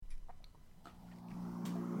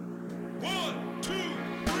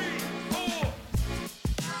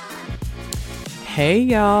Hey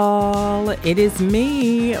y'all, it is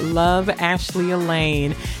me, Love Ashley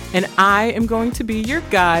Elaine, and I am going to be your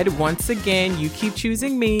guide once again. You keep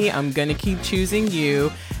choosing me, I'm going to keep choosing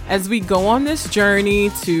you as we go on this journey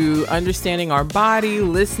to understanding our body,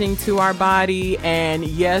 listening to our body, and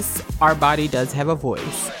yes, our body does have a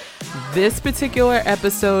voice. This particular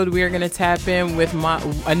episode, we are going to tap in with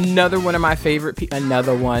another one of my favorite people,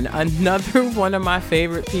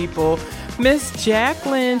 Miss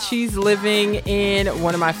Jacqueline. She's living in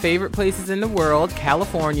one of my favorite places in the world,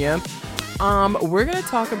 California. We're going to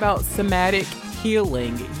talk about somatic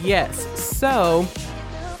healing. Yes. So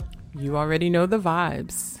you already know the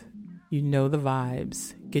vibes.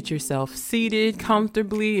 Get yourself seated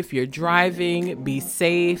comfortably. If you're driving, be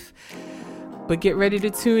safe. But get ready to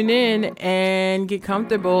tune in and get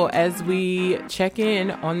comfortable as we check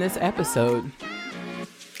in on this episode.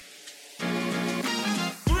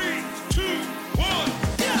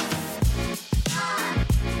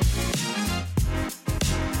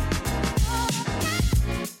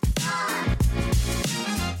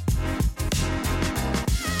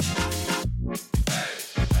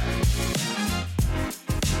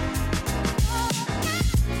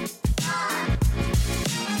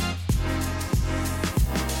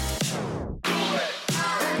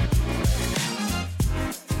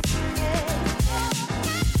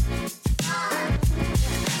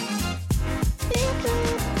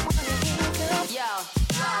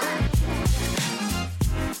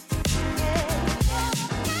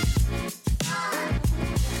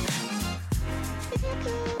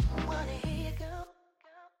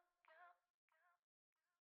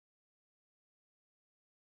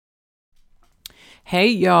 Hey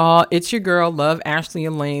y'all, it's your girl, Love Ashley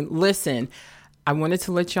Elaine. Listen, I wanted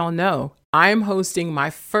to let y'all know I am hosting my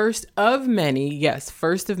first of many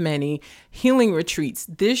healing retreats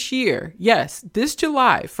this year. Yes, this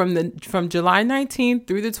July from July 19th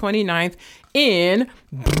through the 29th in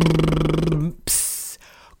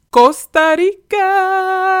Costa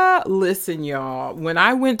Rica. Listen, y'all, when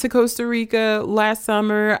I went to Costa Rica last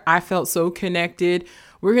summer, I felt so connected.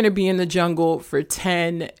 We're going to be in the jungle for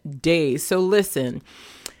 10 days. So listen,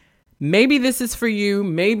 maybe this is for you.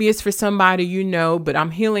 Maybe it's for somebody you know, but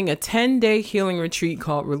I'm healing a 10-day healing retreat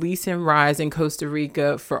called Release and Rise in Costa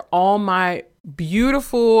Rica for all my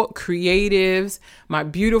beautiful creatives, my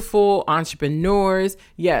beautiful entrepreneurs.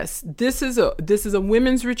 Yes, this is a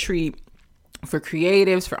women's retreat for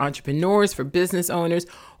creatives, for entrepreneurs, for business owners,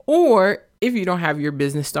 or if you don't have your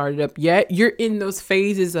business started up yet, you're in those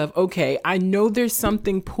phases of, okay, I know there's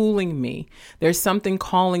something pulling me. There's something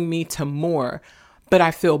calling me to more, but I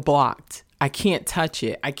feel blocked. I can't touch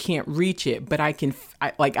it. I can't reach it, but I can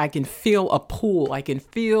feel a pull. I can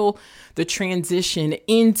feel the transition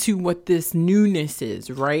into what this newness is,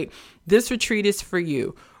 right? This retreat is for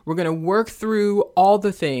you. We're going to work through all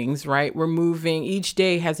the things, right? We're moving. Each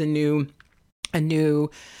day has a new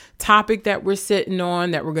topic that we're sitting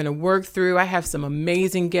on that we're going to work through. I have some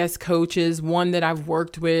amazing guest coaches, one that I've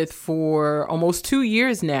worked with for almost 2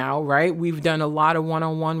 years now, right? We've done a lot of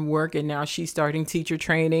one-on-one work, and now she's starting teacher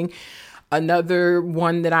training. Another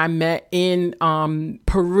one that I met in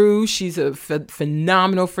Peru, she's a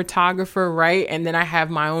phenomenal photographer, right? And then I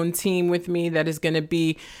have my own team with me that is going to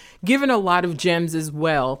be giving a lot of gems as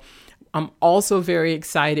well. I'm also very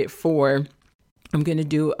excited I'm going to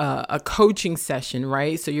do a coaching session,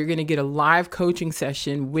 right? So you're going to get a live coaching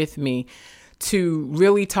session with me to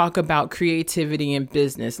really talk about creativity in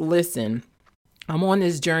business. Listen, I'm on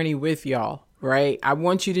this journey with y'all, right? I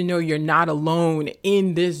want you to know you're not alone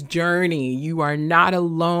in this journey. You are not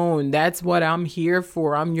alone. That's what I'm here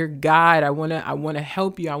for. I'm your guide. I want to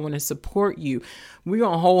help you. I want to support you. We're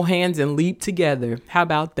going to hold hands and leap together. How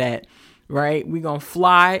about that? Right? We're going to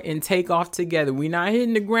fly and take off together. We're not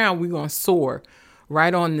hitting the ground. We're going to soar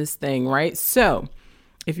right on this thing, right? So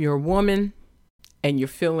if you're a woman and you're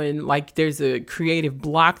feeling like there's a creative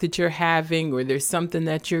block that you're having, or there's something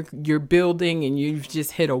that you're building and you've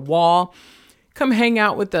just hit a wall, come hang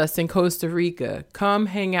out with us in Costa Rica. Come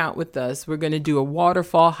hang out with us. We're going to do a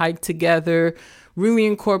waterfall hike together, really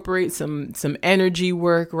incorporate some energy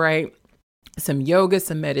work, right? Some yoga,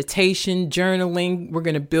 some meditation, journaling. We're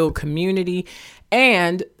going to build community.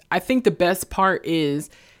 And I think the best part is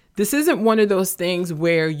this isn't one of those things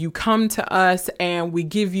where you come to us and we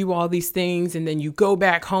give you all these things and then you go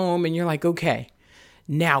back home and you're like, okay,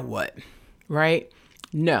 now what? Right?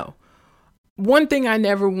 No. One thing I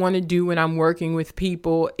never want to do when I'm working with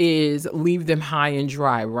people is leave them high and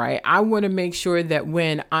dry, right? I want to make sure that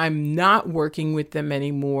when I'm not working with them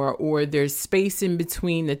anymore, or there's space in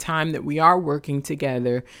between the time that we are working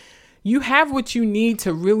together, you have what you need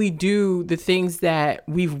to really do the things that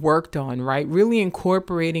we've worked on, right? Really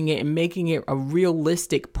incorporating it and making it a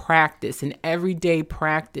realistic practice, an everyday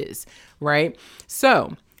practice, right?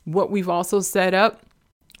 So, what we've also set up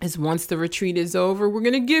is once the retreat is over, we're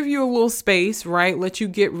going to give you a little space, right? Let you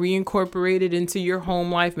get reincorporated into your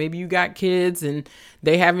home life. Maybe you got kids and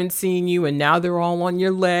they haven't seen you and now they're all on your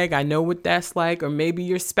leg. I know what that's like. Or maybe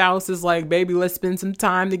your spouse is like, baby, let's spend some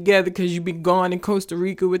time together because you've been gone in Costa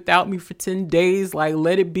Rica without me for 10 days. Like,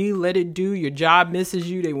 let it be, let it do. Your job misses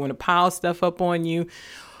you. They want to pile stuff up on you.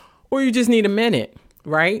 Or you just need a minute.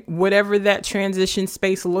 Right? Whatever that transition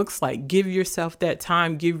space looks like, give yourself that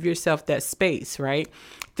time, give yourself that space, right?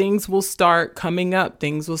 Things will start coming up.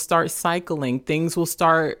 Things will start cycling. Things will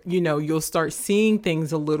start, you'll start seeing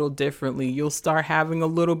things a little differently. You'll start having a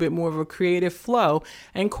little bit more of a creative flow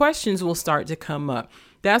and questions will start to come up.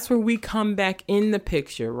 That's where we come back in the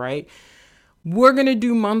picture, right? We're going to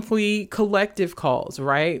do monthly collective calls,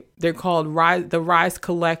 right? They're called the Rise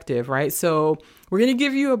Collective, right? So we're going to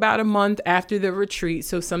give you about a month after the retreat.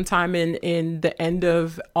 So sometime in the end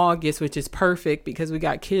of August, which is perfect because we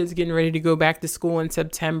got kids getting ready to go back to school in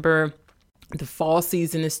September. The fall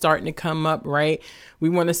season is starting to come up, right? We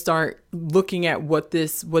want to start looking at what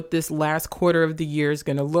this last quarter of the year is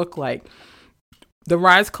going to look like. The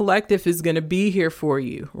Rise Collective is going to be here for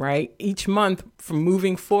you, right? Each month from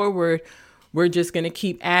moving forward, we're just going to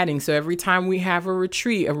keep adding. So every time we have a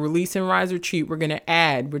retreat, a Release and Rise retreat, we're going to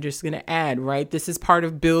add. We're just going to add, right? This is part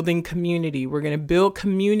of building community. We're going to build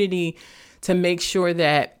community to make sure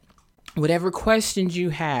that whatever questions you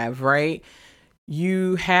have, right,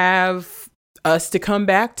 you have us to come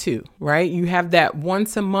back to, right? You have that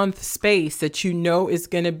once a month space that you know is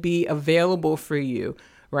going to be available for you,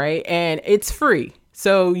 right? And it's free.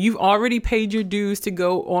 So you've already paid your dues to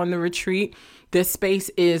go on the retreat. This space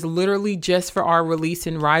is literally just for our Release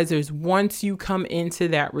and Risers once you come into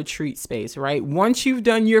that retreat space, right? Once you've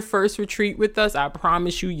done your first retreat with us, I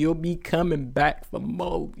promise you, you'll be coming back for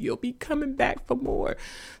more. You'll be coming back for more.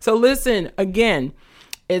 So listen, again,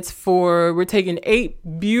 we're taking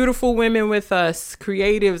 8 beautiful women with us,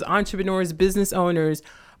 creatives, entrepreneurs, business owners,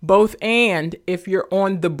 both. And if you're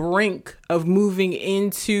on the brink of moving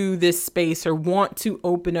into this space or want to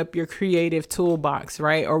open up your creative toolbox,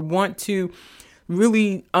 right? Or want to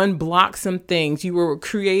really unblock some things. You were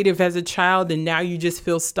creative as a child and now you just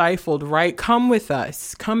feel stifled, right? Come with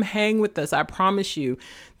us. Come hang with us. I promise you,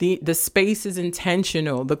 the space is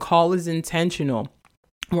intentional. The call is intentional.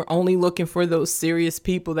 We're only looking for those serious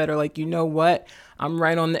people that are like, you know what? I'm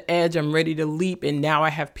right on the edge. I'm ready to leap. And now I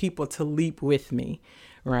have people to leap with me,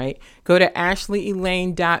 right? Go to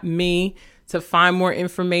ashleyelaine.me to find more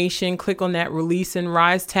information. Click on that Release and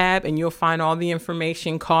Rise tab and you'll find all the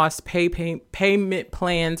information, costs, payment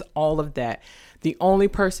plans, all of that. The only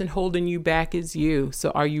person holding you back is you.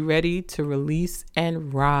 So are you ready to release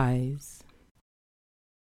and rise?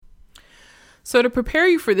 So to prepare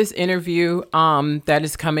you for this interview that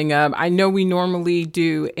is coming up, I know we normally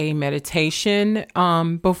do a meditation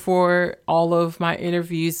before all of my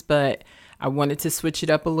interviews, but I wanted to switch it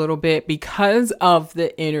up a little bit because of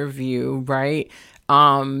the interview, right?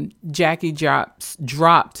 Jackie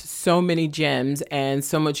dropped so many gems and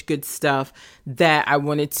so much good stuff that I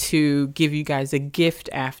wanted to give you guys a gift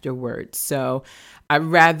afterwards. So I'd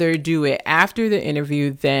rather do it after the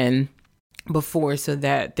interview than before so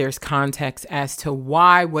that there's context as to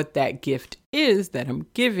what that gift is that I'm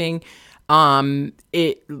giving,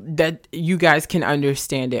 that you guys can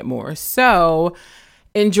understand it more. So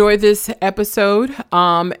enjoy this episode,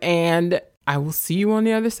 and I will see you on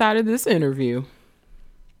the other side of this interview.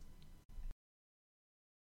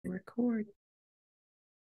 Record.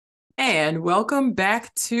 And welcome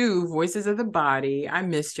back to Voices of the Body. I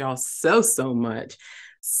missed y'all so much.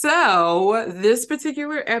 So this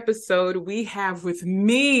particular episode, we have with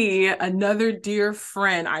me another dear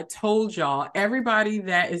friend. I told y'all, everybody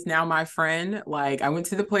that is now my friend, like I went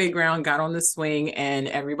to the playground, got on the swing, and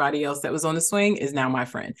everybody else that was on the swing is now my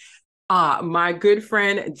friend. My good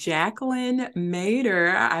friend, Jacqueline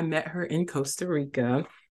Mader, I met her in Costa Rica.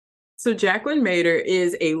 So Jacqueline Mader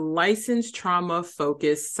is a licensed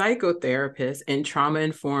trauma-focused psychotherapist and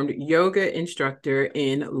trauma-informed yoga instructor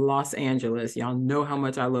in Los Angeles. Y'all know how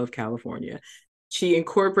much I love California. She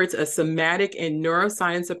incorporates a somatic and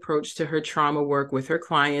neuroscience approach to her trauma work with her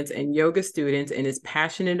clients and yoga students and is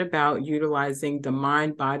passionate about utilizing the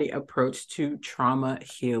mind-body approach to trauma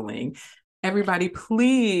healing. Everybody,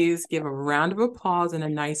 please give a round of applause and a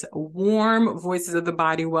nice warm Voices of the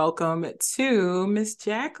Body welcome to Miss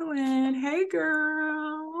Jacqueline. Hey,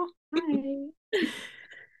 girl. Hi.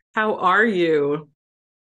 How are you?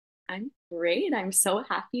 I'm great. I'm so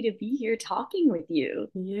happy to be here talking with you.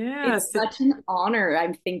 Yeah. It's such an honor.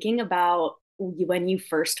 I'm thinking about when you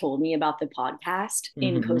first told me about the podcast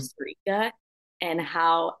in Mhm. Costa Rica and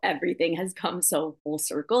how everything has come so full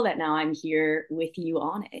circle that now I'm here with you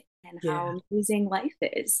on it and Yeah. how amazing life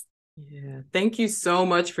is. Yeah. Thank you so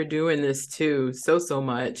much for doing this too. So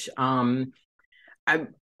much. I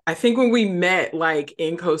I think when we met like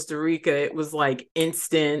in Costa Rica, it was like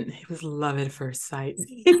instant. It was love at first sight.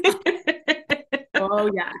 Oh,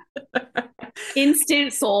 yeah.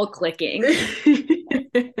 Instant soul clicking.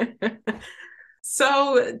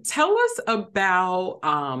 So tell us about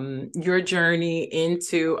your journey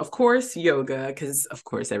into, of course, yoga, because of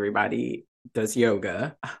course everybody does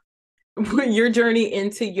yoga. Your journey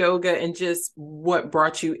into yoga and just what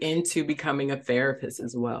brought you into becoming a therapist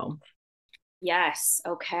as well. Yes.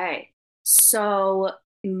 Okay. So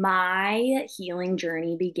my healing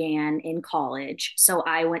journey began in college. So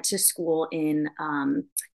I went to school in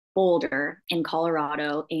Boulder in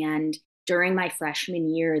Colorado. And during my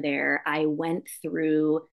freshman year there, I went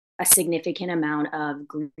through a significant amount of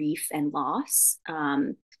grief and loss.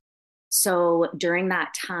 So during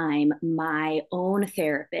that time, my own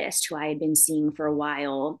therapist, who I had been seeing for a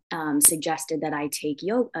while, suggested that I take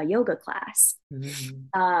a yoga class. Mhm.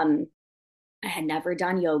 Um, I had never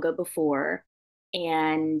done yoga before,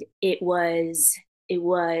 and it was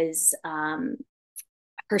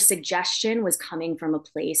her suggestion was coming from a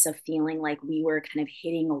place of feeling like we were kind of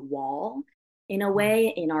hitting a wall in a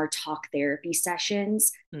way in our talk therapy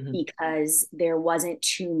sessions Mhm. because there wasn't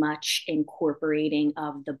too much incorporating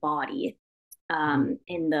of the body Mhm.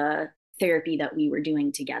 in the therapy that we were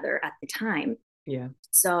doing together at the time. Yeah.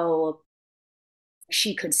 So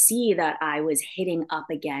she could see that I was hitting up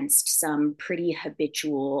against some pretty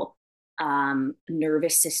habitual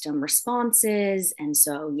nervous system responses. And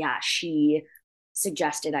so, yeah, she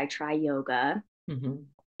suggested I try yoga, Mhm.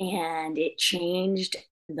 and it changed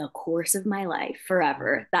the course of my life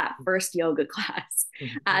forever. That first yoga class,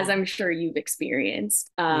 as Mhm. I'm sure you've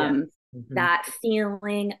experienced, Yes. Mhm. that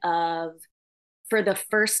feeling of, for the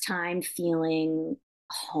first time, feeling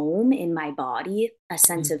home in my body, a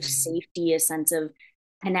sense of Mhm. safety, a sense of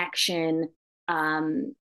connection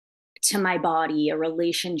um, to my body, a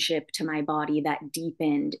relationship to my body that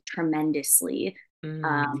deepened tremendously um,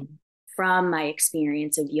 Mhm. from my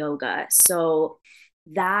experience of yoga. So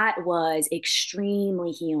that was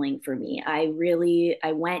extremely healing for me. I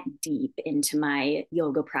went deep into my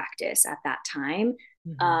yoga practice at that time.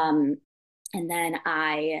 Mhm. Um, and then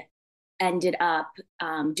I ended up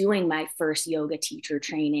doing my first yoga teacher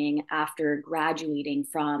training after graduating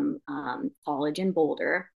from college in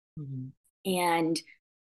Boulder. Mhm. And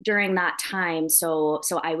during that time, so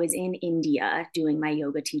I was in India doing my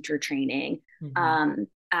yoga teacher training. Mhm.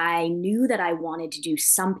 I knew that I wanted to do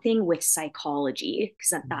something with psychology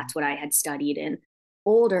because Mhm. that's what I had studied in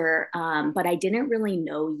Boulder, but I didn't really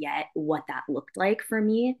know yet what that looked like for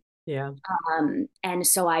me. Yeah. And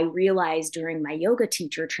so I realized during my yoga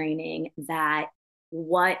teacher training that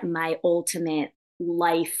what my ultimate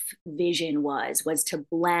life vision was to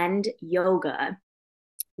blend yoga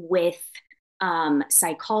with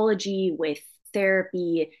psychology, with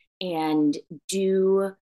therapy, and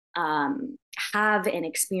do have an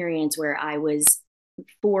experience where I was,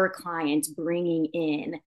 for clients, bringing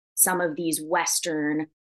in some of these Western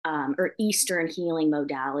or Eastern healing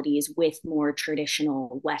modalities with more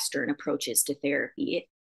traditional Western approaches to therapy.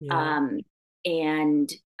 Yeah. Um,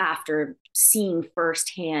 and after seeing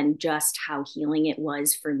firsthand just how healing it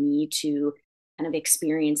was for me to kind of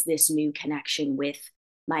experience this new connection with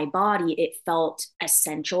my body, it felt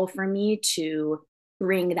essential for me to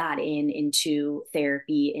bring that into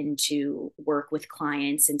therapy, into work with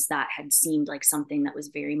clients, since that had seemed like something that was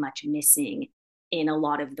very much missing in a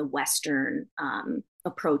lot of the Western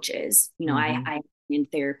approaches. You know, Mhm. I been in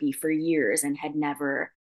therapy for years and had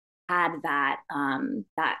never had that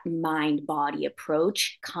mind body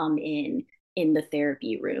approach come in the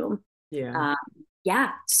therapy room. Yeah. Um,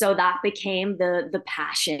 yeah, so that became the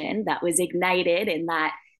passion that was ignited in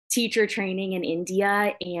that teacher training in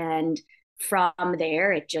India, and from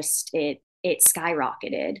there it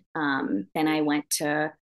skyrocketed. Then I went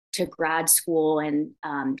to grad school and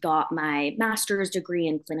got my master's degree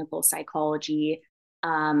in clinical psychology.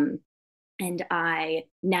 Um, and I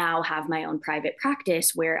now have my own private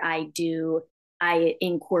practice where I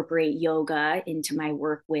incorporate yoga into my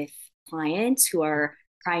work with clients who are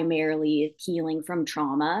primarily healing from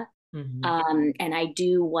trauma. Mhm. And I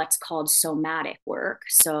do what's called somatic work.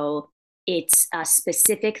 So it's a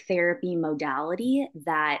specific therapy modality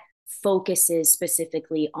that focuses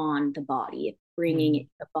specifically on the body, bringing Mhm.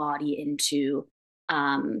 the body into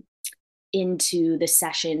um, into the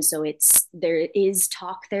session. So there is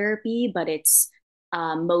talk therapy, but it's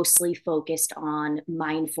mostly focused on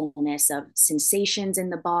mindfulness of sensations in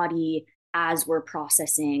the body as we're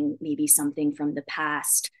processing maybe something from the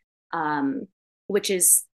past, which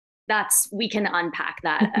is we can unpack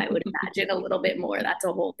that, I would imagine, a little bit more. That's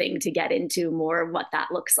a whole thing to get into more what that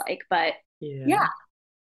looks like. But yeah,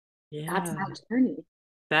 that's my journey.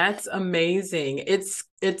 That's amazing.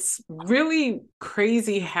 It's really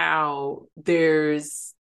crazy how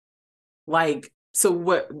there's like, so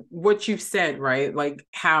what you've said, right? Like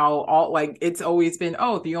how all, like it's always been,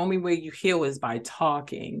 oh, the only way you heal is by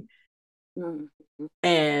talking. Mm-hmm.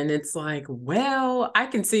 And it's like, well, I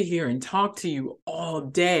can sit here and talk to you all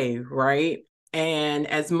day, right? And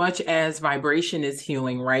as much as vibration is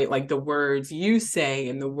healing, right? Like the words you say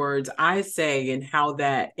and the words I say and how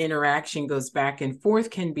that interaction goes back and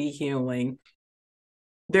forth can be healing.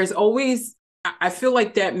 There's always, I feel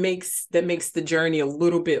like that makes the journey a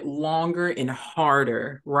little bit longer and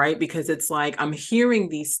harder, right? Because it's like I'm hearing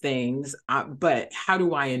these things, but how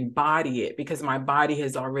do I embody it? Because my body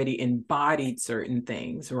has already embodied certain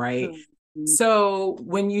things, right? Mm-hmm. So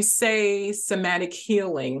when you say somatic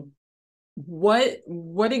healing, what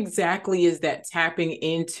exactly is that tapping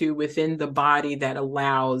into within the body that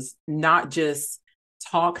allows not just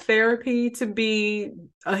talk therapy to be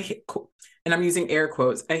a, and I'm using air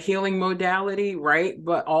quotes, a healing modality, right?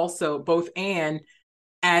 But also both and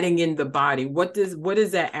adding in the body. What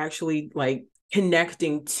is that actually like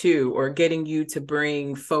connecting to or getting you to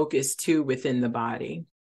bring focus to within the body?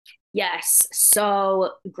 Yes.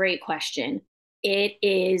 So great question. It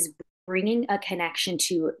is bringing a connection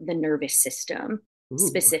to the nervous system Ooh.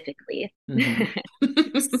 specifically.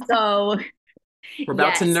 Mm-hmm. So, We're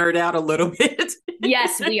about to yes, nerd out a little bit.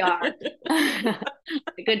 yes, we are.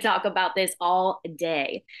 We could talk about this all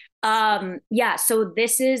day. Yeah, so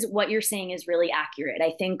this is what you're saying is really accurate.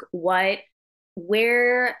 I think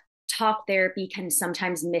where talk therapy can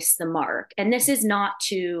sometimes miss the mark, and this is not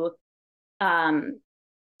um,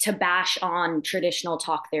 to bash on traditional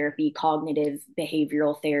talk therapy, cognitive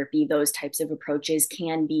behavioral therapy, those types of approaches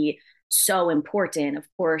can be so important, of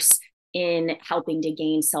course, in helping to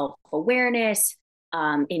gain self awareness,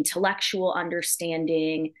 intellectual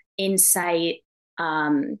understanding, insight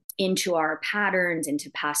into our patterns, into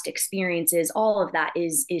past experiences. All of that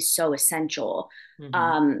is so essential.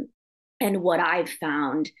 Mm-hmm. And what I've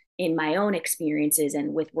found in my own experiences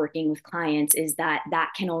and with working with clients is that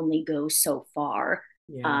that can only go so far.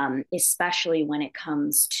 Yeah. Especially when it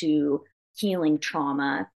comes to healing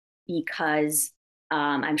trauma, because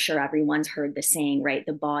I'm sure everyone's heard the saying, right?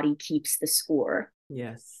 The body keeps the score.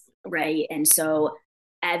 Yes. Right. And so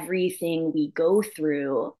everything we go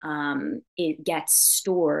through, it gets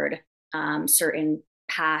stored. Certain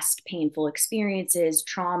past painful experiences,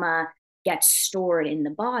 trauma gets stored in the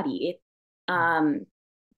body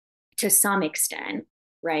to some extent.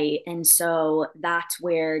 Right. And so that's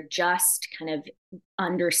where just kind of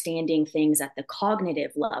understanding things at the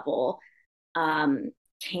cognitive level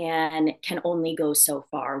can only go so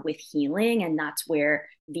far with healing. And that's where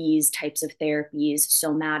these types of therapies,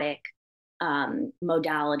 somatic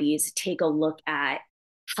modalities, take a look at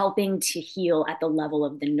helping to heal at the level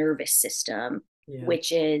of the nervous system,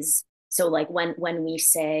 which is so like when we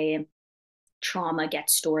say trauma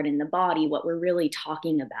gets stored in the body, what we're really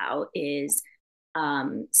talking about is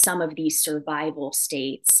some of these survival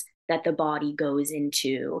states that the body goes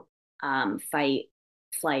into, fight,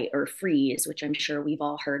 flight, or freeze, which I'm sure we've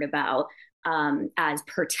all heard about, as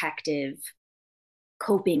protective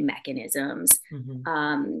coping mechanisms.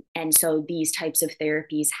 Mm-hmm. And so these types of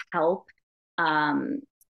therapies help kind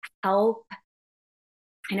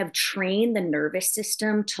of train the nervous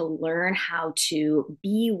system to learn how to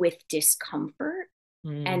be with discomfort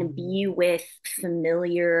and be with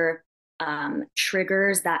familiar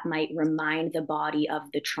triggers that might remind the body of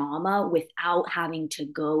the trauma without having to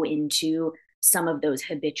go into some of those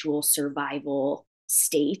habitual survival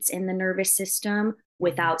states in the nervous system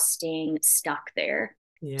without staying stuck there.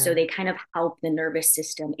 Yeah. So they kind of help the nervous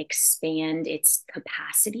system expand its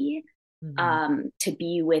capacity to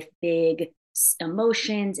be with big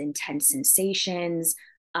emotions, intense sensations,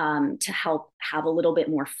 to help have a little bit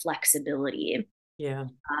more flexibility. Yeah.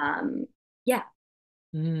 Yeah.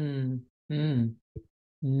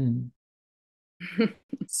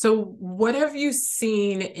 So what have you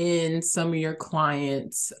seen in some of your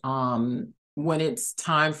clients when it's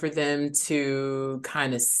time for them to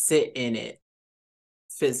kind of sit in it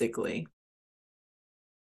physically?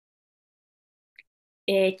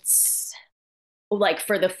 It's like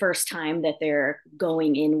for the first time that they're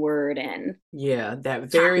going inward and Yeah,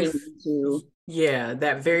 tapping into.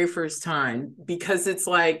 that very first time, because it's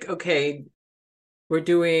like, okay, we're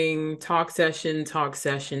doing talk session, talk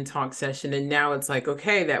session, talk session. And now it's like,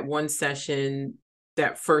 okay, that one session,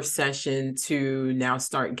 that first session to now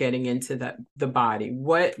start getting into the body.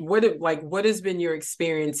 What has been your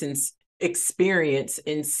experience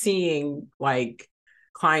in seeing like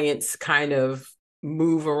clients kind of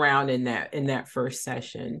move around in that first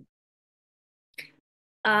session?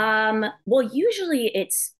 Well, usually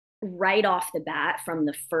it's right off the bat from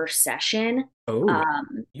the first session. Oh,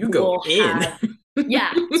 you go We'll in. have,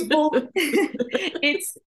 yeah, well,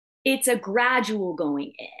 it's a gradual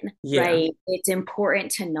going in, Yeah. right? It's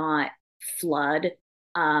important to not flood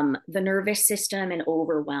the nervous system and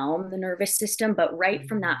overwhelm the nervous system. But right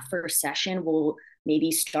from that first session, we'll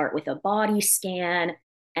maybe start with a body scan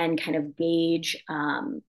and kind of gauge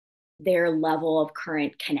their level of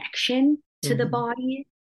current connection to the Mhm. body.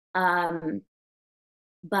 Um,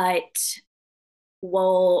 but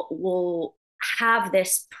we'll have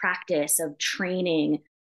this practice of training,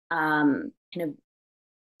 kind of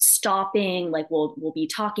stopping, like we'll be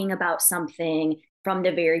talking about something from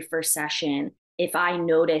the very first session. If I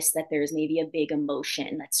notice that there's maybe a big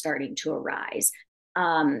emotion that's starting to arise,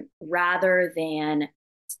 rather than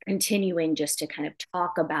continuing just to kind of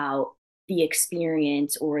talk about the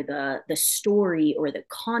experience or the story or the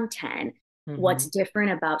content. What's Mhm.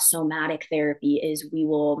 different about somatic therapy is we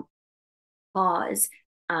will pause,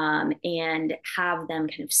 and have them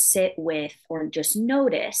kind of sit with or just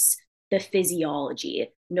notice the physiology,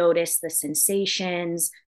 notice the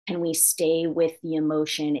sensations. Can we stay with the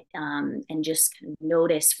emotion, and just kind of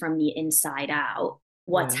notice from the inside out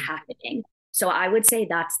what's Yeah. happening? So I would say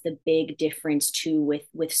that's the big difference too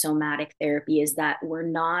with somatic therapy, is that we're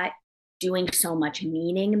not doing so much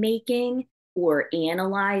meaning making or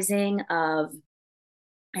analyzing of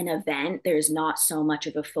an event. There's not so much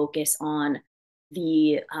of a focus on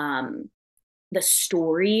the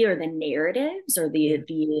story or the narratives or Yeah.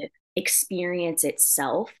 the experience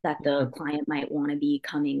itself that the Yeah. client might want to be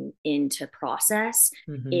coming in to process.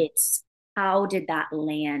 Mhm. It's how did that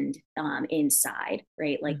land inside,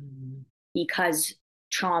 right? Like, Mhm. because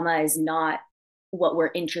trauma is not what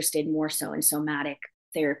we're interested more so in somatic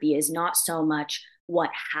therapy, is not so much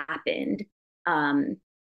what happened. Um,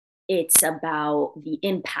 it's about the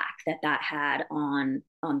impact that that had on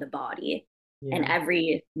the body. And Yeah.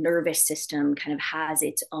 every nervous system kind of has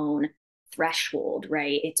its own threshold,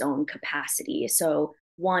 right? Its own capacity. So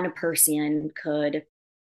one person could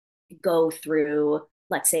go through,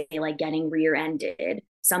 let's say, like getting rear-ended,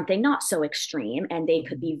 something not so extreme, and they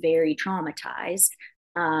could Mhm. be very traumatized.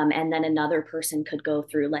 And then another person could go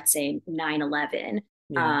through, let's say, 9/11,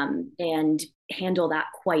 Yeah. and handle that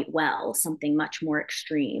quite well, something much more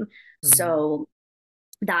extreme. Mhm. So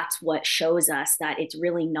that's what shows us that it's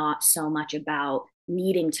really not so much about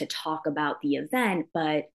needing to talk about the event,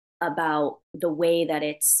 but about the way that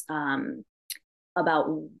it's,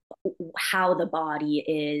 about how the body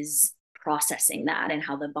is processing that and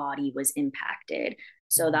how the body was impacted.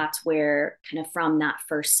 So Mhm. that's where kind of from that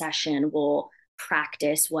first session, we'll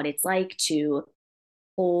practice what it's like to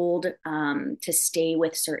hold, to stay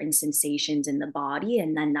with certain sensations in the body.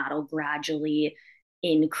 And then that'll gradually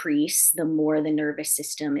increase the more the nervous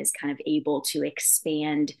system is kind of able to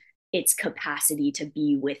expand its capacity to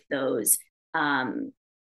be with those,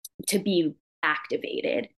 to be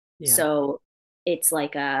activated. Yeah. So it's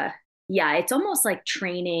like yeah, it's almost like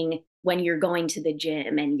training when you're going to the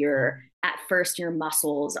gym and you're Mhm. at first your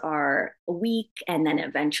muscles are weak and then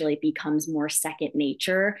eventually it becomes more second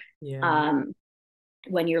nature. Yeah. Um,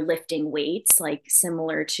 when you're lifting weights, like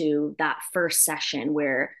similar to that first session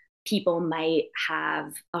where people might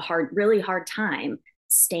have a really hard time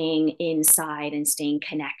staying inside and staying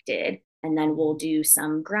connected. And then we'll Mhm. do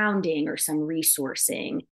some grounding or some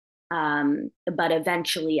resourcing. But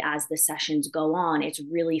eventually, as the sessions go on, it's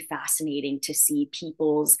really fascinating to see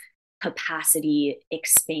people's capacity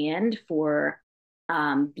expand for,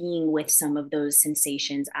 being with some of those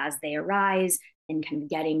sensations as they arise and kind of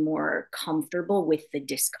getting more comfortable with the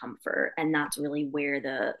discomfort. And that's really where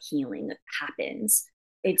the healing happens.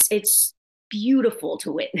 It's beautiful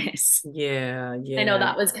to witness. Yeah. I know Yeah.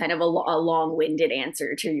 that was kind of a long-winded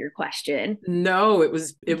answer to your question. No, it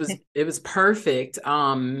was perfect.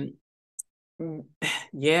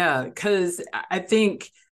 Yeah, because I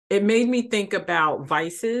think it made me think about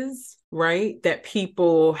vices, right? That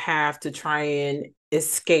people have to try and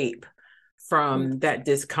escape from that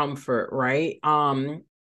discomfort, right?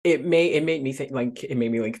 It made me think, like, it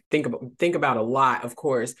made me like think about a lot, of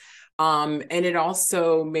course. And it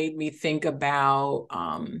also made me think about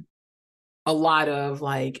a lot of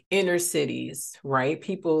like inner cities, right?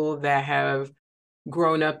 People that have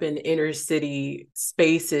grown up in inner city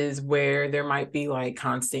spaces where there might be like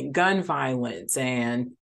constant gun violence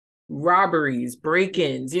and robberies,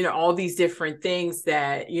 break-ins, all these different things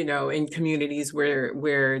that, in communities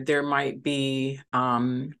where there might be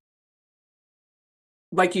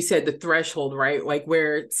like you said, the threshold, right? Like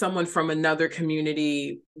where someone from another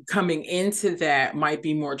community coming into that might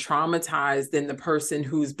be more traumatized than the person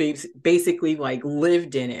who's basically like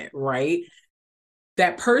lived in it, right?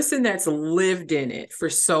 That person that's lived in it for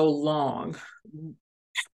so long,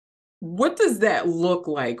 what does that look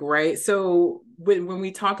like, right? So when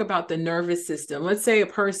we talk about the nervous system, let's say a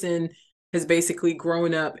person has basically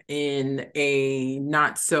grown up in a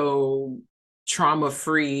not so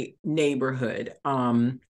trauma-free neighborhood,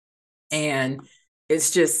 and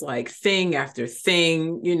it's just like thing after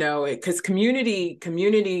thing, because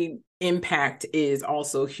community impact is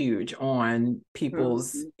also huge on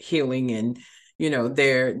people's healing and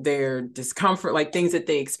their discomfort, like things that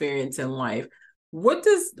they experience in life.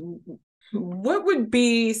 What would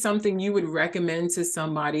be something you would recommend to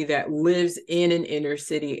somebody that lives in an inner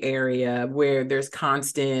city area where there's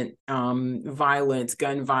constant violence,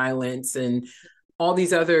 gun violence, and all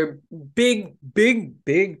these other big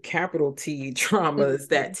capital T traumas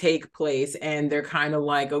that take place, and they're kind of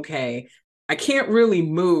like, okay, I can't really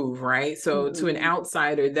move, right? So to an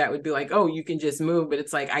outsider, that would be like, oh, you can just move, but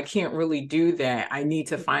it's like, I can't really do that. I need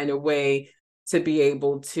to find a way to be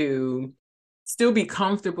able to still be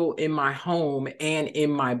comfortable in my home and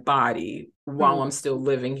in my body while I'm still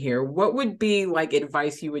living here. What would be like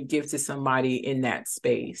advice you would give to somebody in that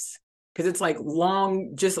space? Because it's like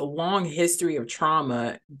just a long history of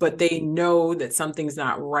trauma, but they know that something's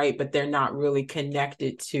not right, but they're not really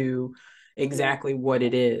connected to exactly what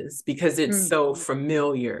it is because it's so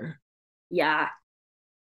familiar. Yeah.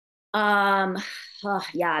 Yeah,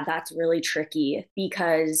 that's really tricky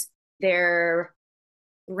because their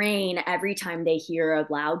brain, every time they hear a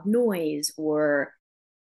loud noise or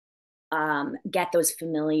get those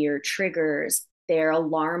familiar triggers, their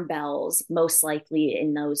alarm bells, most likely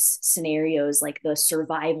in those scenarios, like the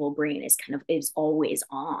survival brain is always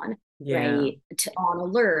on, right? On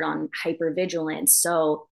alert, on hypervigilance.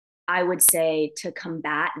 So I would say to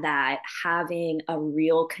combat that, having a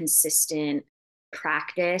real consistent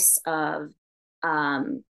practice of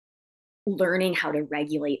learning how to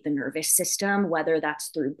regulate the nervous system, whether that's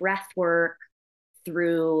through breath work,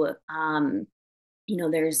 through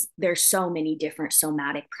there's so many different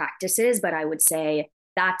somatic practices, but I would say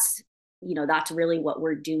that's really what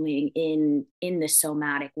we're doing in the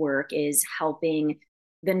somatic work, is helping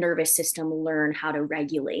the nervous system learn how to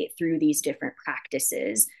regulate through these different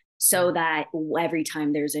practices, so that every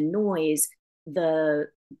time there's a noise, the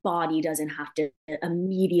body doesn't have to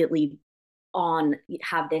immediately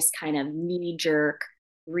have this kind of knee jerk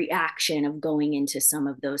reaction of going into some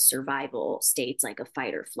of those survival states like a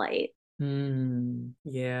fight or flight.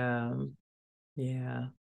 Yeah.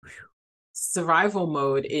 Survival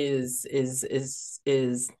mode is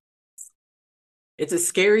it's a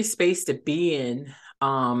scary space to be in,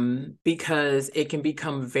 because it can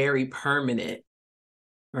become very permanent,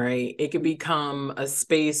 right? It can become a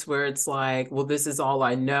space where it's like, well, this is all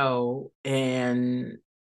I know, and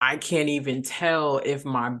I can't even tell if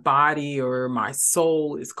my body or my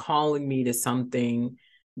soul is calling me to something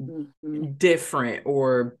different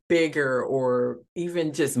or bigger or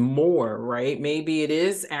even just more, right? Maybe it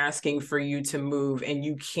is asking for you to move and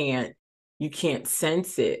you can't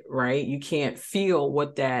sense it, right? You can't feel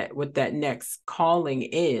what that next calling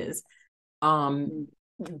is.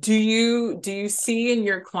 Do you see in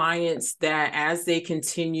your clients that as they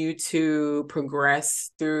continue to progress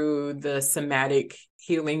through the somatic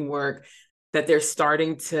healing work, that they're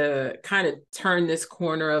starting to kind of turn this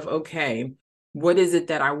corner of, okay, what is it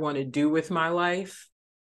that I want to do with my life?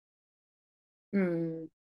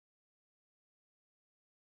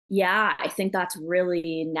 Yeah, I think that's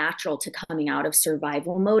really natural to coming out of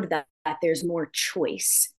survival mode, that there's more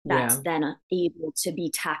choice that's then able to be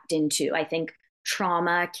tapped into. I think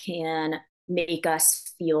trauma can make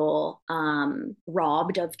us feel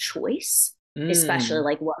robbed of choice, especially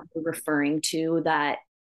like what we're referring to, that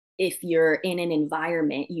if you're in an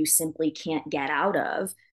environment you simply can't get out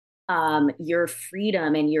of, your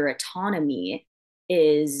freedom and your autonomy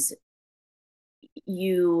is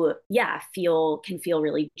can feel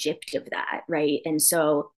really gypped of that, right? And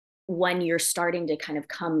so when you're starting to kind of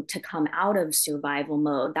come out of survival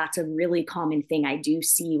mode, that's a really common thing I do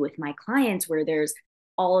see with my clients, where there's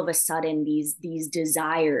all of a sudden these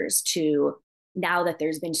desires to now that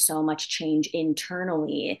there's been so much change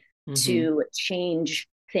internally Mm-hmm. to change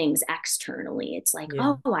things externally. It's like,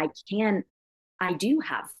 Yeah. oh, I do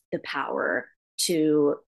have the power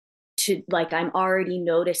to like, I'm already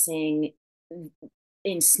noticing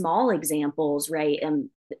in small examples, right?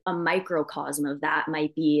 A microcosm of that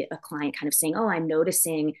might be a client kind of saying, oh, I'm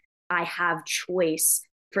noticing I have choice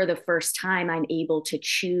for the first time. I'm able to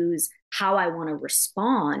choose how I want to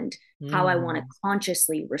respond, how I want to Mm-hmm.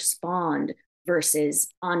 consciously respond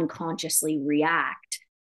versus unconsciously react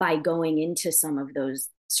by going into some of those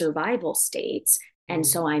survival states. And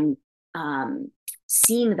so I'm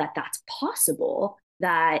seeing that that's possible,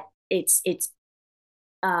 that it's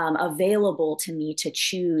available to me to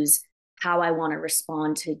choose how I want to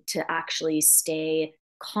respond, to actually stay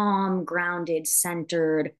calm, grounded,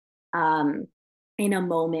 centered, um, in a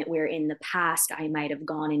moment where in the past I might have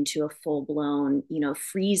gone into a full blown,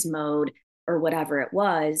 freeze mode or whatever it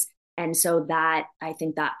was. And so that, I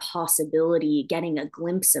think that possibility, getting a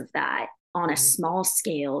glimpse of that on a Mm-hmm. small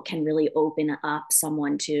scale, can really open up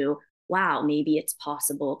someone to, wow, maybe it's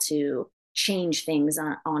possible to change things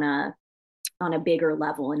on a bigger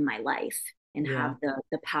level in my life and Yeah. have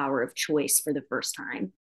the power of choice for the first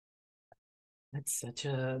time. That's such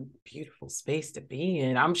a beautiful space to be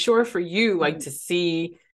in. I'm sure for you, like Mm-hmm. to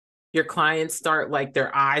see your clients start, like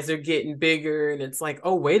their eyes are getting bigger and it's like,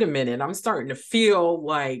 oh, wait a minute, I'm starting to feel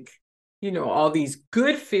like, all these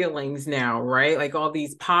good feelings now, right? Like all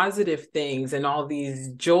these positive things and all these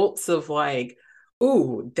jolts of like,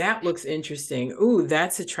 ooh, that looks interesting. Ooh,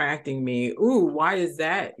 that's attracting me. Ooh, why is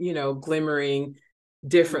that, glimmering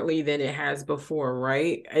differently than it has before,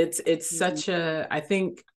 right? It's such a, I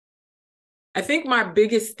think my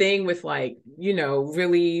biggest thing with like,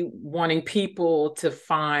 really wanting people to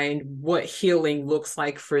find what healing looks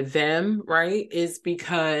like for them, right? Is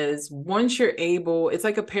because once you're able, it's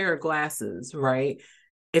like a pair of glasses, right?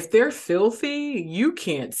 If they're filthy, you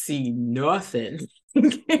can't see nothing.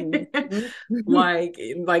 Mm-hmm.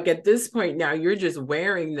 like at this point now, you're just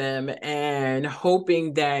wearing them and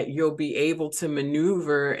hoping that you'll be able to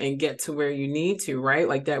maneuver and get to where you need to, right?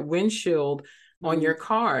 Like that windshield on your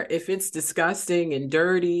car, if it's disgusting and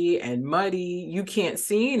dirty and muddy, you can't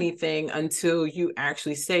see anything until you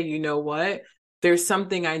actually say, you know what, there's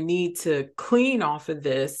something I need to clean off of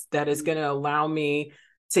this that is going to allow me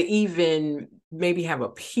to even maybe have a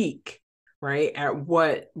peek, right, at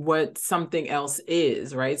what something else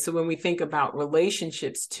is, right? So when we think about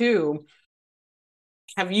relationships too,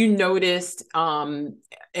 have you noticed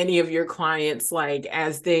any of your clients, like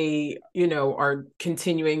as they, are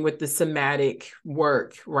continuing with the somatic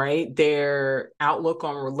work, right? Their outlook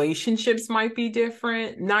on relationships might be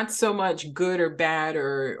different, not so much good or bad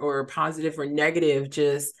or positive or negative,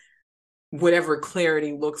 just whatever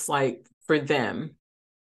clarity looks like for them.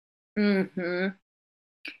 Mm-hmm.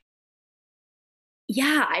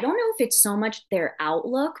 Yeah, I don't know if it's so much their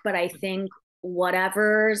outlook, but I think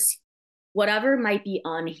whatever might be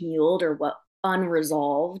unhealed or what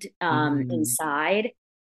unresolved Mm, inside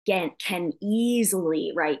can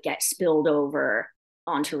easily, right, get spilled over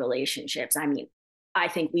onto relationships. I mean, I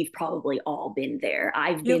think we've probably all been there.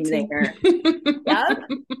 I've been guilty. there. Yep.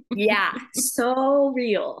 Yeah, so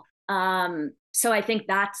real. So I think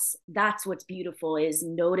that's what's beautiful, is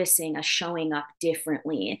noticing a showing up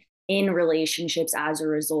differently in relationships as a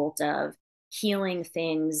result of healing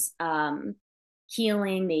things,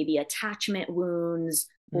 healing maybe attachment wounds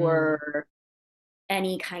Mm, or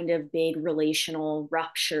any kind of big relational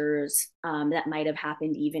ruptures that might have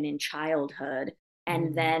happened even in childhood.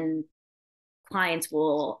 And mm, then clients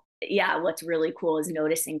will, yeah, what's really cool is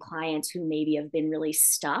noticing clients who maybe have been really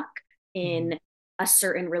stuck mm, in a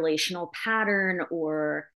certain relational pattern,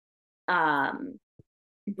 or um,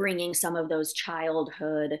 bringing some of those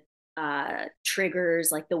childhood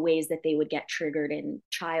triggers, like the ways that they would get triggered in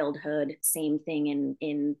childhood, same thing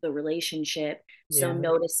in the relationship. So yeah.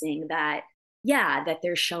 noticing that, yeah, that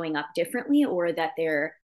they're showing up differently, or that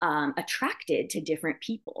they're attracted to different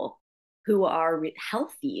people who are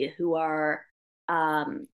healthy, who are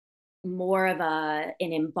um, more of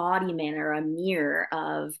an embodiment or a mirror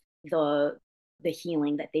of the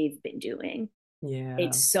healing that they've been doing. Yeah.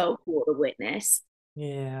 It's so cool to witness.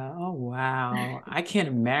 Yeah. Oh, wow. I can't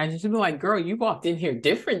imagine. She'd be like, girl, you walked in here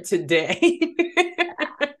different today.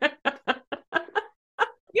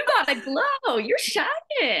 You got a glow. You're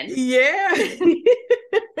shining. Yeah.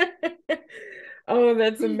 Oh,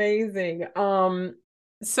 that's amazing.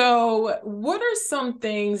 So what are some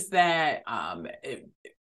things that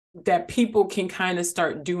people can kind of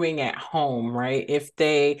start doing at home, right? If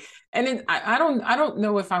they, and I don't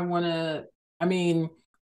know if I want to, I mean,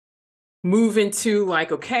 move into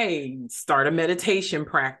like, okay, start a meditation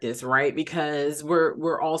practice, right? Because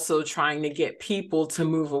we're also trying to get people to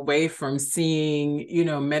move away from seeing, you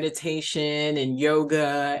know, meditation and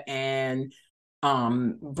yoga and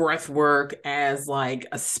breath work as like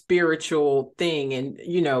a spiritual thing, and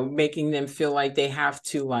you know, making them feel like they have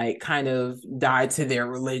to like kind of die to their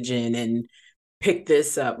religion and pick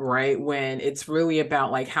this up, right? When it's really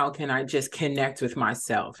about like, how can I just connect with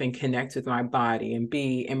myself and connect with my body and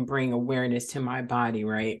be and bring awareness to my body,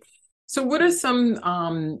 right? So what are some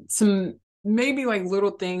maybe like little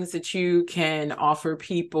things that you can offer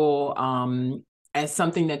people as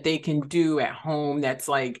something that they can do at home that's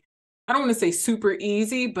like, I don't want to say super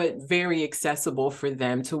easy, but very accessible for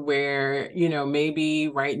them, to where, you know, maybe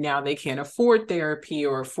right now they can't afford therapy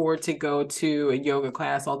or afford to go to a yoga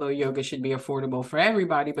class, although yoga should be affordable for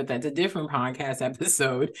everybody, but that's a different podcast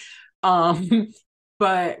episode. Um,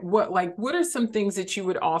 but what are some things that you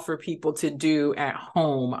would offer people to do at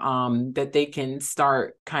home that they can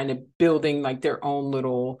start kind of building like their own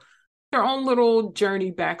little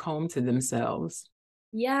journey back home to themselves?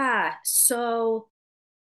 Yeah. So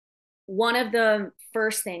one of the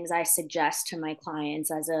first things I suggest to my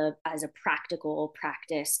clients as a practical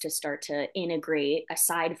practice to start to integrate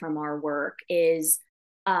aside from our work is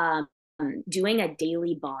um, doing a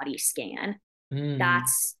daily body scan. Mm.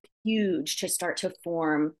 That's huge to start to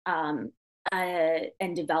form and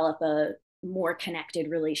develop a more connected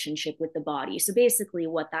relationship with the body. So basically,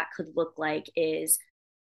 what that could look like is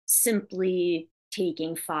simply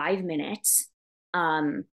taking 5 minutes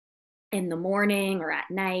um, in the morning or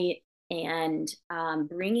at night and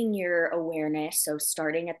bringing your awareness. So,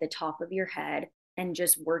 starting at the top of your head and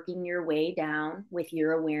just working your way down with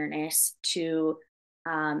your awareness to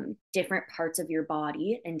different parts of your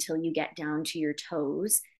body until you get down to your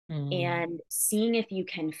toes, Mm. and seeing if you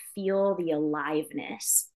can feel the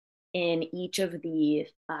aliveness in each of the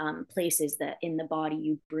places that in the body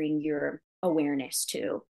you bring your awareness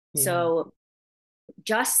to. Yeah. So,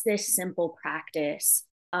 just this simple practice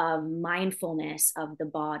of mindfulness of the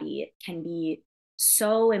body can be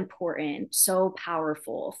so important, so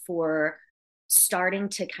powerful for starting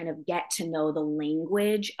to kind of get to know the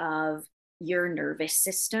language of your nervous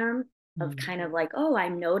system, of Mm. kind of like, oh,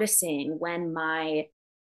 I'm noticing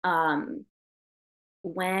um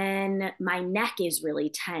when my neck is really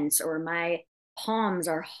tense or my palms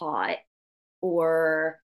are hot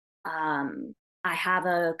or um, I have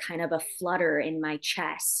a kind of a flutter in my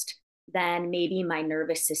chest, then maybe my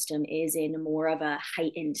nervous system is in more of a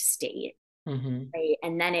heightened state, Mm-hmm. right?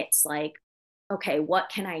 And then it's like, okay, what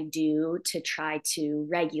can I do to try to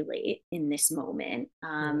regulate in this moment?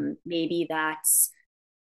 Yeah. Maybe that's,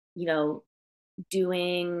 you know,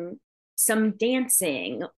 doing some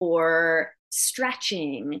dancing or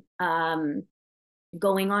stretching,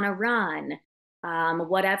 going on a run,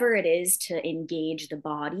 whatever it is to engage the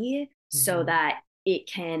body so Mm-hmm. that it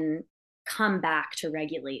can come back to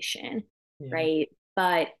regulation, Yeah. right?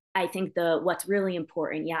 But I think the what's really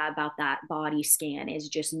important, yeah, about that body scan is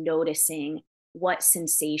just noticing what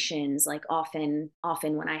sensations, like often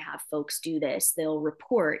when I have folks do this, they'll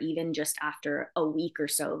report even just after a week or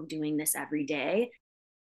so of doing this every day,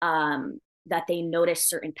 um, that they notice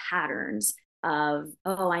certain patterns of,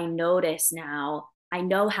 oh, I notice now, I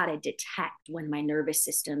know how to detect when my nervous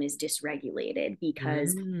system is dysregulated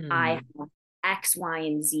because I Mm. have X, Y,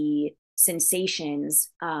 and Z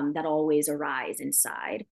sensations that always arise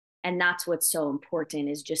inside. And that's what's so important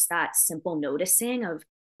is just that simple noticing of,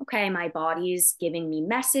 okay, my body's giving me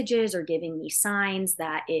messages or giving me signs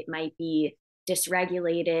that it might be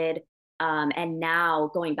dysregulated. And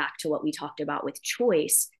now going back to what we talked about with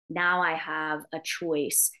choice, now I have a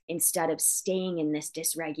choice instead of staying in this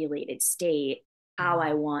dysregulated state, how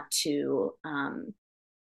I want to,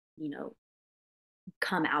 you know,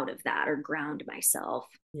 come out of that or ground myself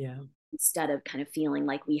Yeah. instead of kind of feeling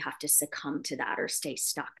like we have to succumb to that or stay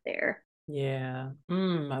stuck there. Yeah.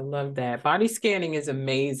 I love that. Body scanning is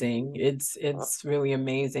amazing. It's really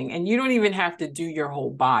amazing. And you don't even have to do your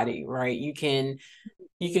whole body, right? You can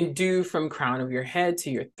do from crown of your head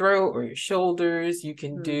to your throat or your shoulders. You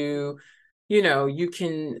can Mm-hmm. do, you know, you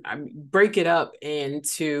can break it up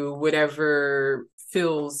into whatever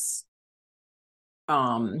feels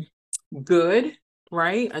um good,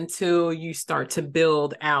 right? Until you start to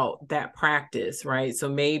build out that practice, right? So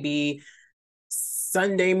maybe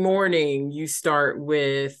Sunday morning you start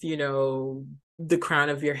with, you know, the crown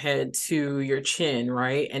of your head to your chin,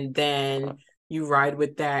 right? And then you ride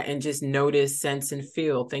with that and just notice, sense, and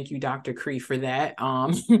feel. Thank you, Dr. Cree, for that.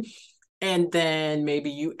 And then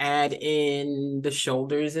maybe you add in the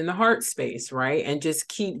shoulders and the heart space, right? And just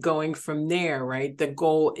keep going from there, right? The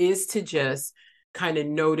goal is to just kind of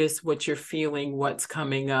notice what you're feeling, what's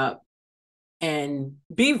coming up, and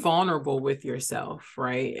be vulnerable with yourself,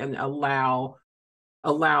 right? And allow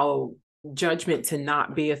judgment to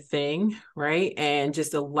not be a thing, right? And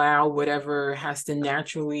just allow whatever has to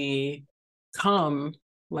naturally come,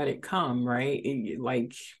 let it come, right?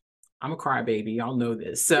 Like, I'm a crybaby, y'all know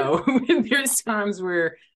this. So there's times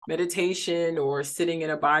where meditation or sitting in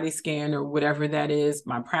a body scan or whatever that is,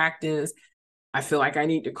 my practice, I feel like I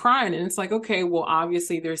need to cry. And it's like, okay, well,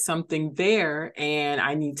 obviously there's something there and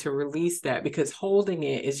I need to release that, because holding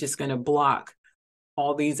it is just going to block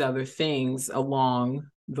all these other things along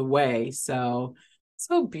the way. So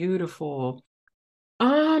beautiful.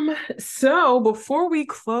 So before we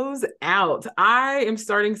close out, I am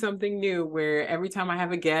starting something new where every time I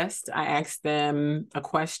have a guest, I ask them a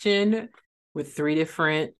question with 3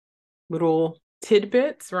 different little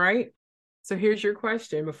tidbits, right? So here's your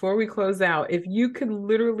question before we close out. If you could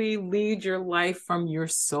literally lead your life from your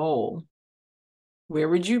soul, where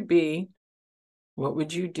would you be? What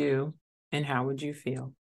would you do? And how would you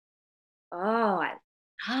feel? Oh, I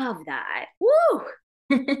love that. Woo!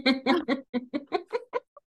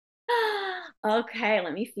 Okay,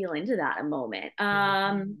 let me feel into that a moment.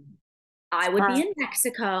 I would be in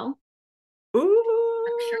Mexico. I'm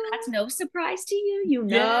sure that's Ooh, no surprise to you. You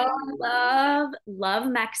yeah. know, I love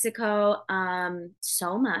Mexico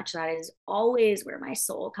so much. That is always where my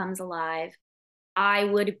soul comes alive. I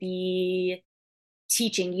would be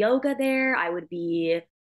teaching yoga there. I would be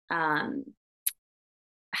um,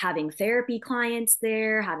 having therapy clients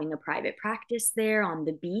there, having a private practice there on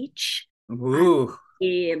the beach. I would Ooh.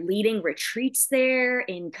 be leading retreats there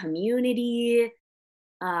in community,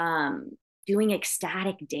 um, doing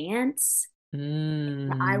ecstatic dance.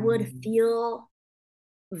 I would Mm. feel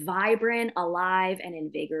vibrant, alive, and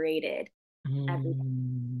invigorated.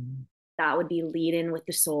 Mm. That would be leading with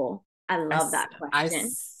the soul. I love that I question.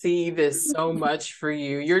 see this so much for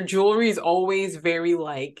you. Your jewelry is always very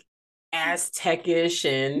like Aztecish,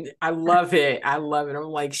 and I love it. I love it. I'm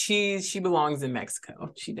like, she belongs in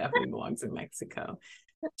Mexico. She definitely belongs in Mexico.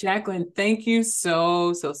 Jacqueline, thank you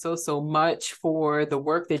so much for the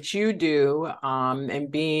work that you do,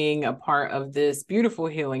 and being a part of this beautiful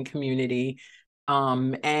healing community,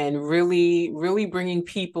 and really bringing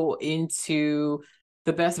people into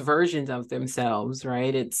the best versions of themselves,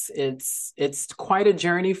 right? It's quite a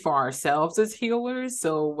journey for ourselves as healers.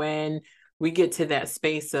 So when we get to that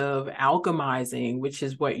space of alchemizing, which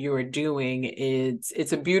is what you're doing,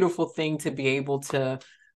 it's a beautiful thing to be able to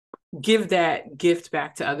give that gift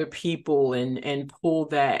back to other people, and pull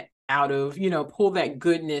that out of, pull that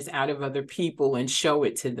goodness out of other people and show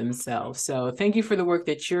it to themselves. So thank you for the work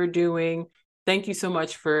that you're doing. Thank you so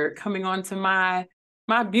much for coming on to my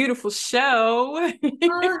beautiful show.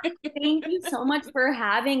 Oh, thank you so much for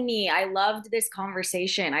having me. I loved this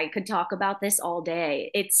conversation. I could talk about this all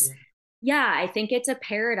day. Yeah. Yeah, I think it's a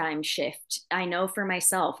paradigm shift. I know for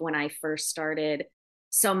myself, when I first started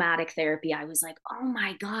somatic therapy, I was like, oh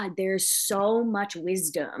my God, there's so much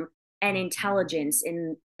wisdom and intelligence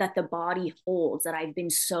in that the body holds that I've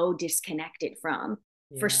been so disconnected from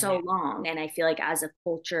for Yeah. so long. And I feel like as a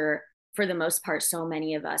culture, for the most part, so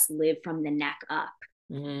many of us live from the neck up,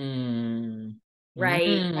 Mm.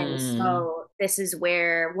 right? And Mm. so this is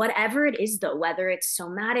where, whatever it is though, whether it's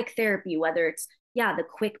somatic therapy, whether it's, yeah, the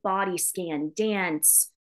quick body scan,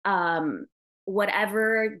 dance, um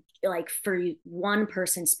whatever, like for one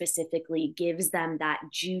person specifically gives them that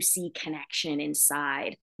juicy connection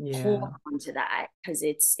inside, hold Yeah. on to that because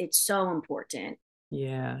it's so important.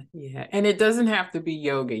 Yeah. Yeah. And it doesn't have to be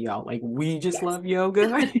yoga, y'all. Like, we just Yes. love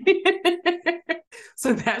yoga.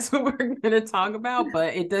 So that's what we're going to talk about,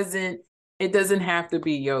 but it doesn't have to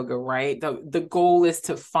be yoga, right? The goal is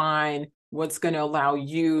to find what's going to allow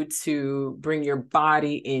you to bring your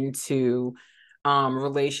body into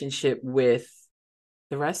relationship with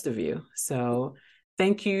the rest of you. So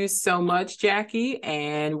thank you so much, Jackie,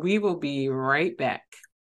 and we will be right back.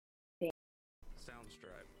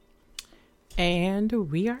 And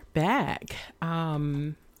we are back.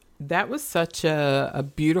 That was such a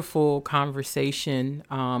beautiful conversation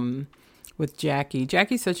with Jackie.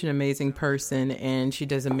 Jackie's such an amazing person, and she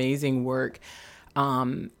does amazing work.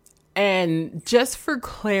 And just for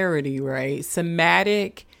clarity, right?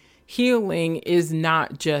 Somatic healing is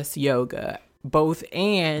not just yoga, both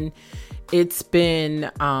and. It's been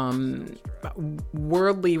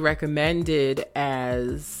worldly recommended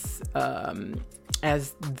as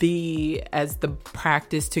the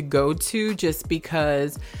practice to go to, just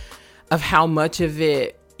because of how much of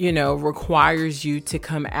it requires you to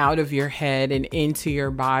come out of your head and into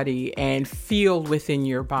your body and feel within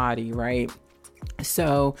your body, right?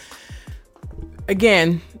 So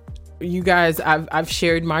again, you guys, I've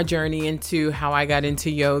shared my journey into how I got into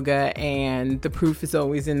yoga, and the proof is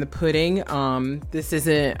always in the pudding. This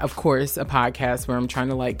isn't, of course, a podcast where I'm trying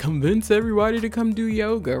to convince everybody to come do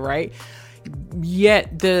yoga, right?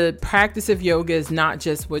 Yet the practice of yoga is not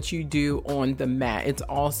just what you do on the mat. It's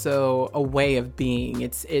also a way of being.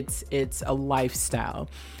 It's a lifestyle.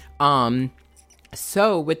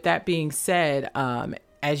 So with that being said,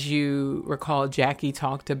 as you recall, Jackie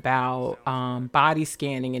talked about body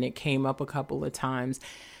scanning, and it came up a couple of times.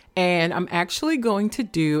 And I'm actually going to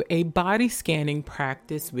do a body scanning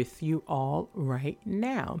practice with you all right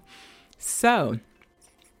now. So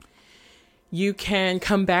you can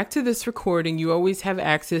come back to this recording. You always have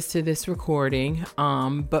access to this recording,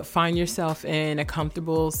 but find yourself in a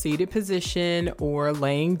comfortable seated position or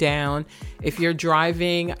laying down. If you're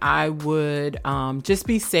driving, I would just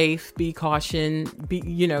be safe, be caution,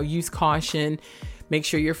 use caution. Make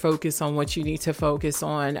sure you're focused on what you need to focus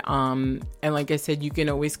on. And like I said, you can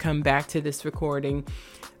always come back to this recording.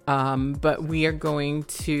 But we are going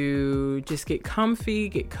to just get comfy,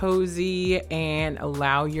 get cozy, and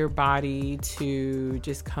allow your body to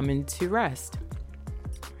just come into rest.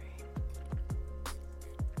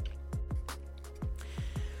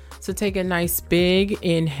 So take a nice big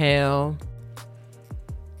inhale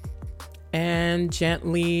and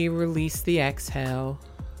gently release the exhale.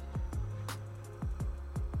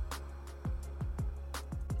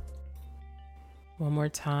 One more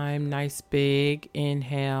time, nice big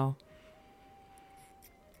inhale.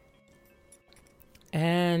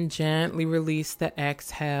 And gently release the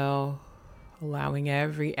exhale, allowing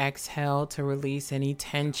every exhale to release any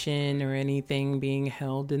tension or anything being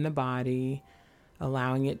held in the body,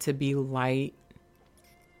 allowing it to be light.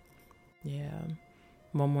 Yeah.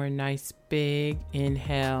 One more nice big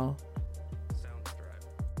inhale.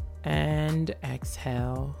 And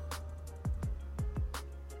exhale.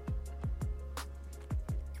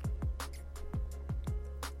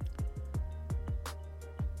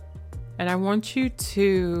 And I want you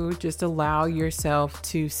to just allow yourself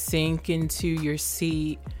to sink into your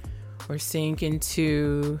seat or sink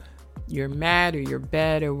into your mat or your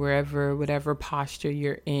bed or whatever posture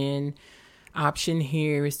you're in. Option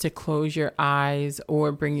here is to close your eyes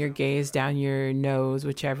or bring your gaze down your nose,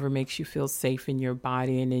 whichever makes you feel safe in your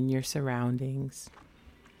body and in your surroundings.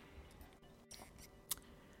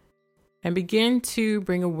 And begin to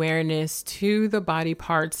bring awareness to the body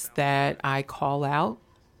parts that I call out.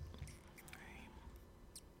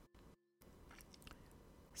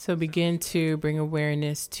 So begin to bring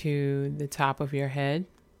awareness to the top of your head.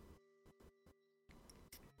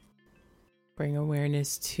 Bring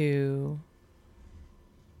awareness to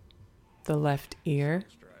the left ear,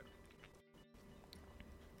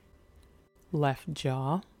 left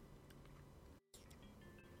jaw,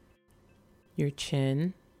 your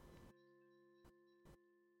chin,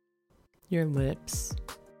 your lips,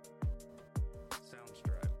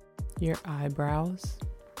 your eyebrows,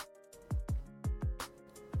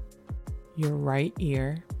 your right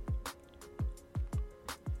ear,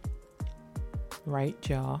 right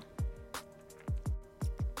jaw,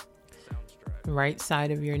 right side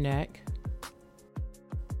of your neck,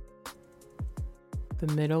 the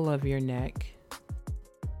middle of your neck,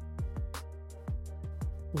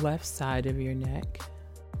 left side of your neck,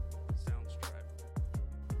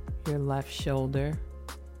 your left shoulder,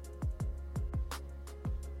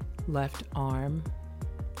 left arm,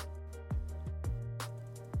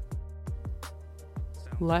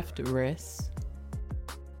 left wrist,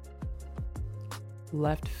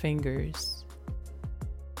 left fingers,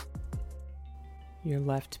 your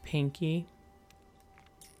left pinky,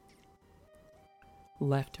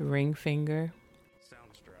 left ring finger,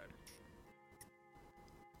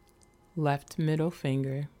 left middle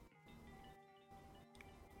finger,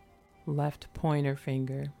 left pointer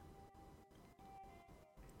finger,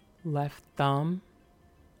 left thumb,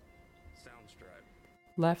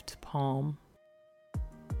 left palm.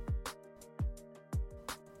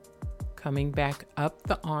 Coming back up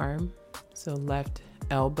the arm, so left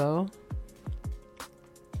elbow,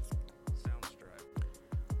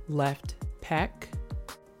 left pec,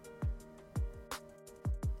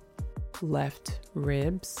 left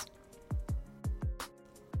ribs,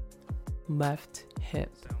 left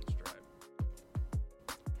hip.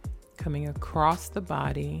 Coming across the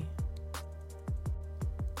body,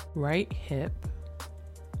 right hip,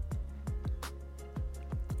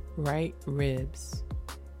 right ribs,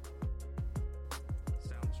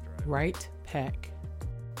 right pec,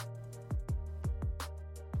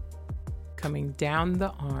 coming down the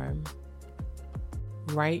arm,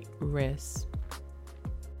 right wrist,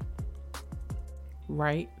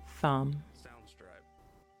 right thumb,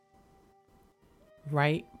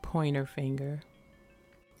 right pointer finger,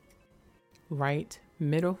 right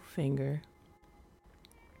middle finger,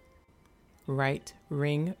 right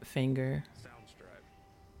ring finger,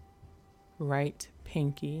 right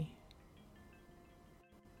pinky,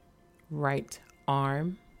 right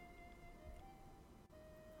arm,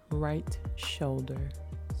 right shoulder,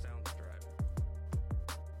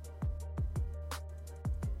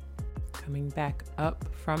 coming back up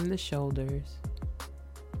from the shoulders,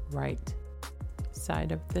 right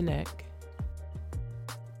side of the neck,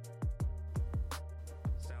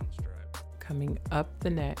 coming up the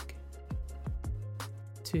neck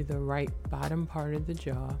to the right bottom part of the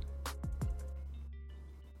jaw,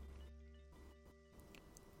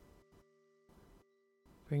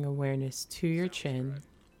 bring awareness to your chin,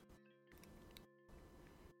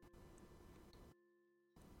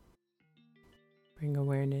 bring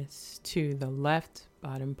awareness to the left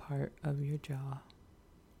bottom part of your jaw.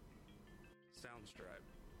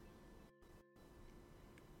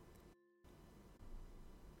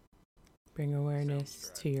 Bring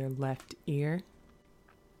awareness to your left ear,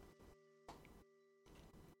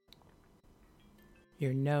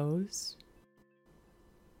 your nose,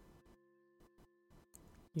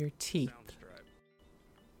 your teeth,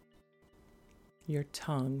 your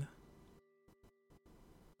tongue,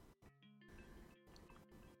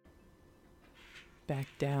 back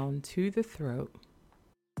down to the throat.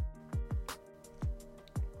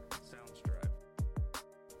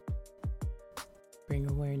 Bring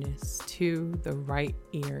awareness to the right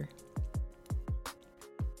ear.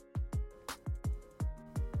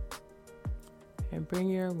 And bring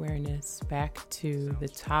your awareness back to the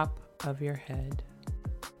top of your head.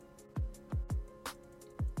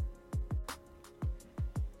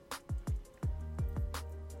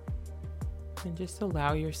 And just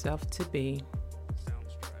allow yourself to be.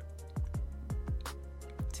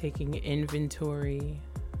 Taking inventory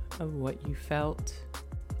of what you felt,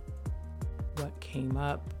 what came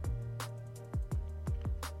up,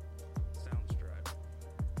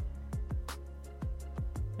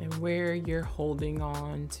 and where you're holding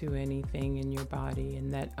on to anything in your body, in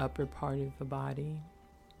that upper part of the body.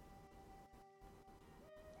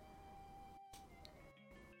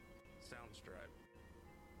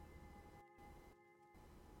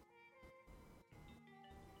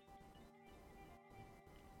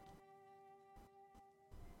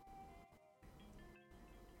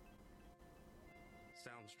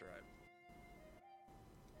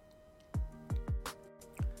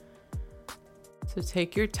 So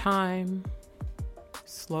take your time,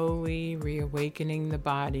 slowly reawakening the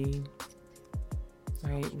body,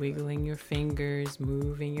 right? Wiggling your fingers,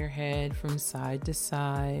 moving your head from side to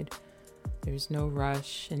side. There's no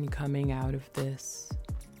rush in coming out of this,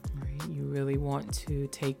 right? You really want to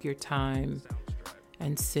take your time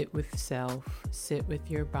and sit with self, sit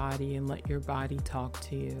with your body and let your body talk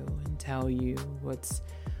to you and tell you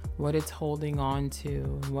what it's holding on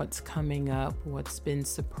to, what's coming up, what's been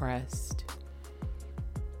suppressed.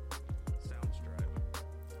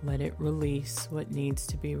 Let it release what needs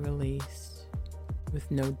to be released with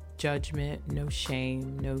no judgment, no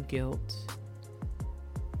shame, no guilt.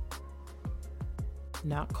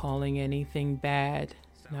 Not calling anything bad,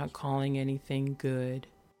 not calling anything good.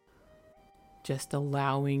 Just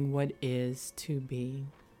allowing what is to be.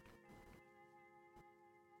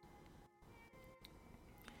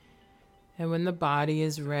 And when the body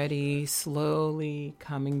is ready, slowly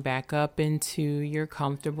coming back up into your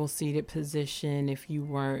comfortable seated position. If you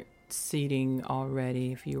weren't seating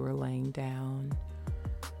already, if you were laying down.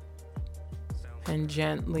 And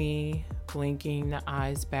gently blinking the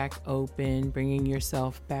eyes back open, bringing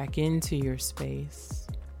yourself back into your space.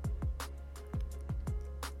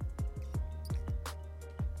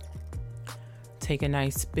 Take a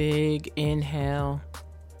nice big inhale.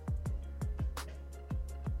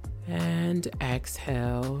 And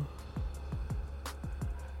exhale.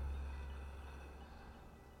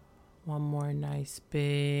 One more nice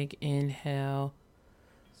big inhale.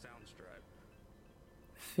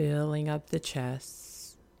 Filling up the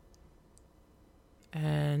chest.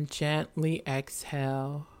 And gently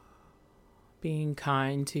exhale, being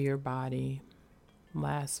kind to your body.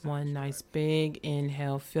 Last one, nice big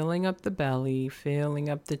inhale, filling up the belly, filling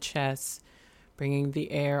up the chest. Bringing the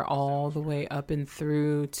air all the way up and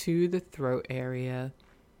through to the throat area.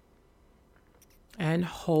 And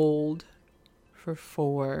hold for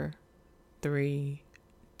 4, 3,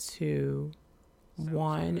 2,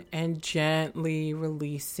 One, and gently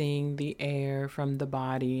releasing the air from the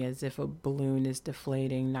body as if a balloon is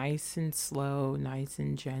deflating, nice and slow, nice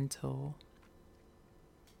and gentle.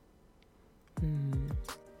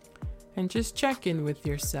 And just check in with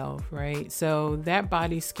yourself, right? So that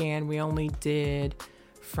body scan we only did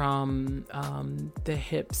from the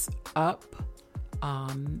hips up.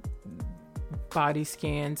 Body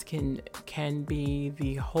scans can be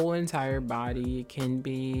the whole entire body. It can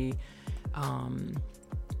be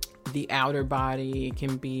the outer body. It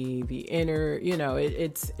can be the inner.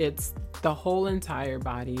 It's the whole entire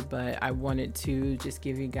body. But I wanted to just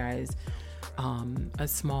give you guys a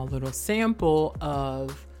small little sample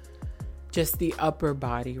of just the upper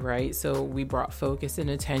body, right? So we brought focus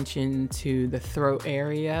and attention to the throat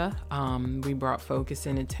area. We brought focus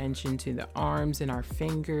and attention to the arms and our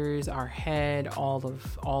fingers, our head, all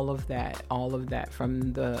of that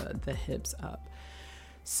from the hips up.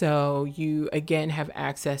 So you again have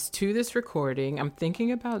access to this recording. I'm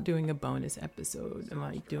thinking about doing a bonus episode and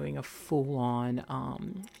like doing a full-on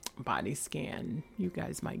body scan. You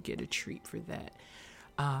guys might get a treat for that.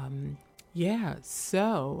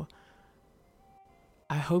 So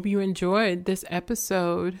I hope you enjoyed this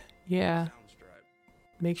episode. Yeah.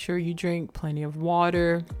 Make sure you drink plenty of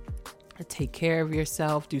water. Take care of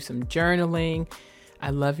yourself. Do some journaling.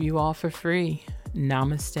 I love you all for free.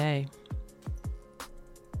 Namaste.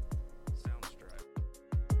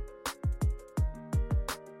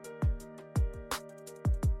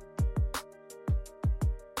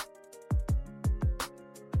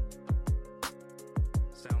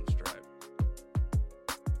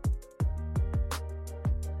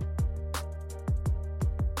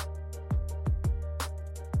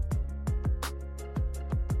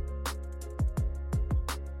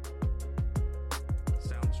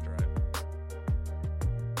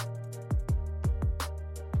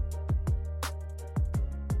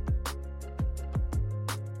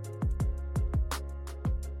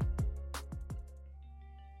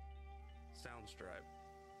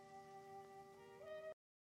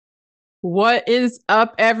 What is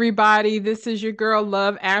up, everybody? This is your girl,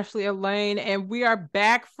 Love Ashley Elaine, and we are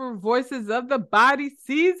back for Voices of the Body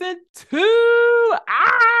Season 2.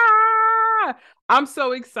 I'm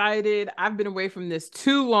so excited. I've been away from this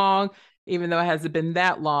too long, even though it hasn't been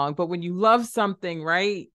that long. But when you love something,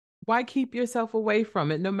 right? Why keep yourself away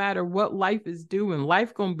from it? No matter what life is doing,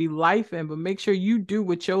 life gonna be lifing, but make sure you do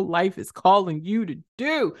what your life is calling you to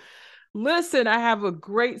do. Listen, I have a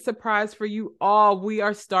great surprise for you all. We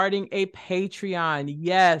are starting a Patreon.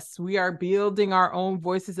 Yes, we are building our own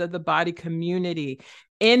Voices of the Body community.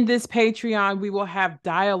 In this Patreon, we will have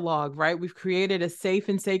dialogue, right? We've created a safe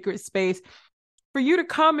and sacred space for you to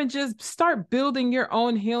come and just start building your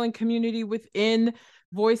own healing community within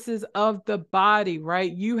Voices of the Body,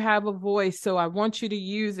 right? You have a voice, so I want you to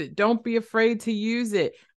use it. Don't be afraid to use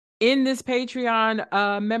it. In this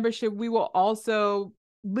Patreon membership, we will also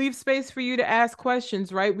leave space for you to ask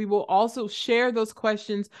questions, right? We will also share those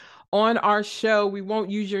questions on our show. We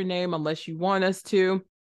won't use your name unless you want us to.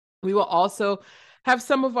 We will also have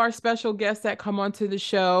some of our special guests that come onto the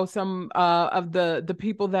show, some of the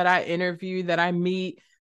people that I interview, that I meet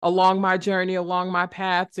along my journey, along my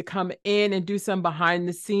path, to come in and do some behind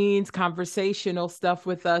the scenes conversational stuff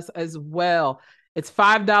with us as well. It's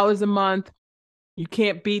 $5 a month. You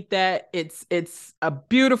can't beat that. It's a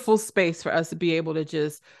beautiful space for us to be able to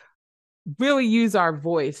just really use our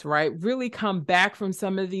voice, right? Really come back from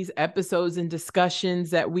some of these episodes and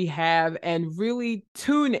discussions that we have and really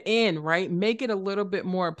tune in, right? Make it a little bit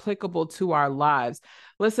more applicable to our lives.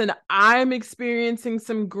 Listen, I'm experiencing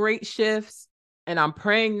some great shifts and I'm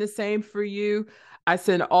praying the same for you. I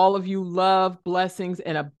send all of you love, blessings,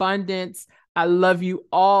 and abundance. I love you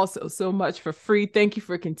all so much for free. Thank you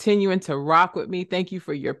for continuing to rock with me. Thank you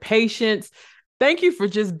for your patience. Thank you for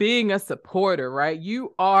just being a supporter, right?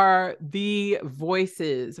 You are the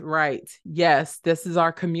voices, right? Yes, this is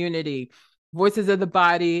our community. Voices of the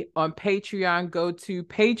Body on Patreon. Go to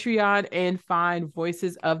Patreon and find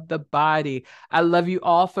Voices of the Body. I love you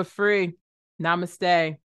all for free.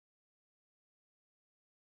 Namaste.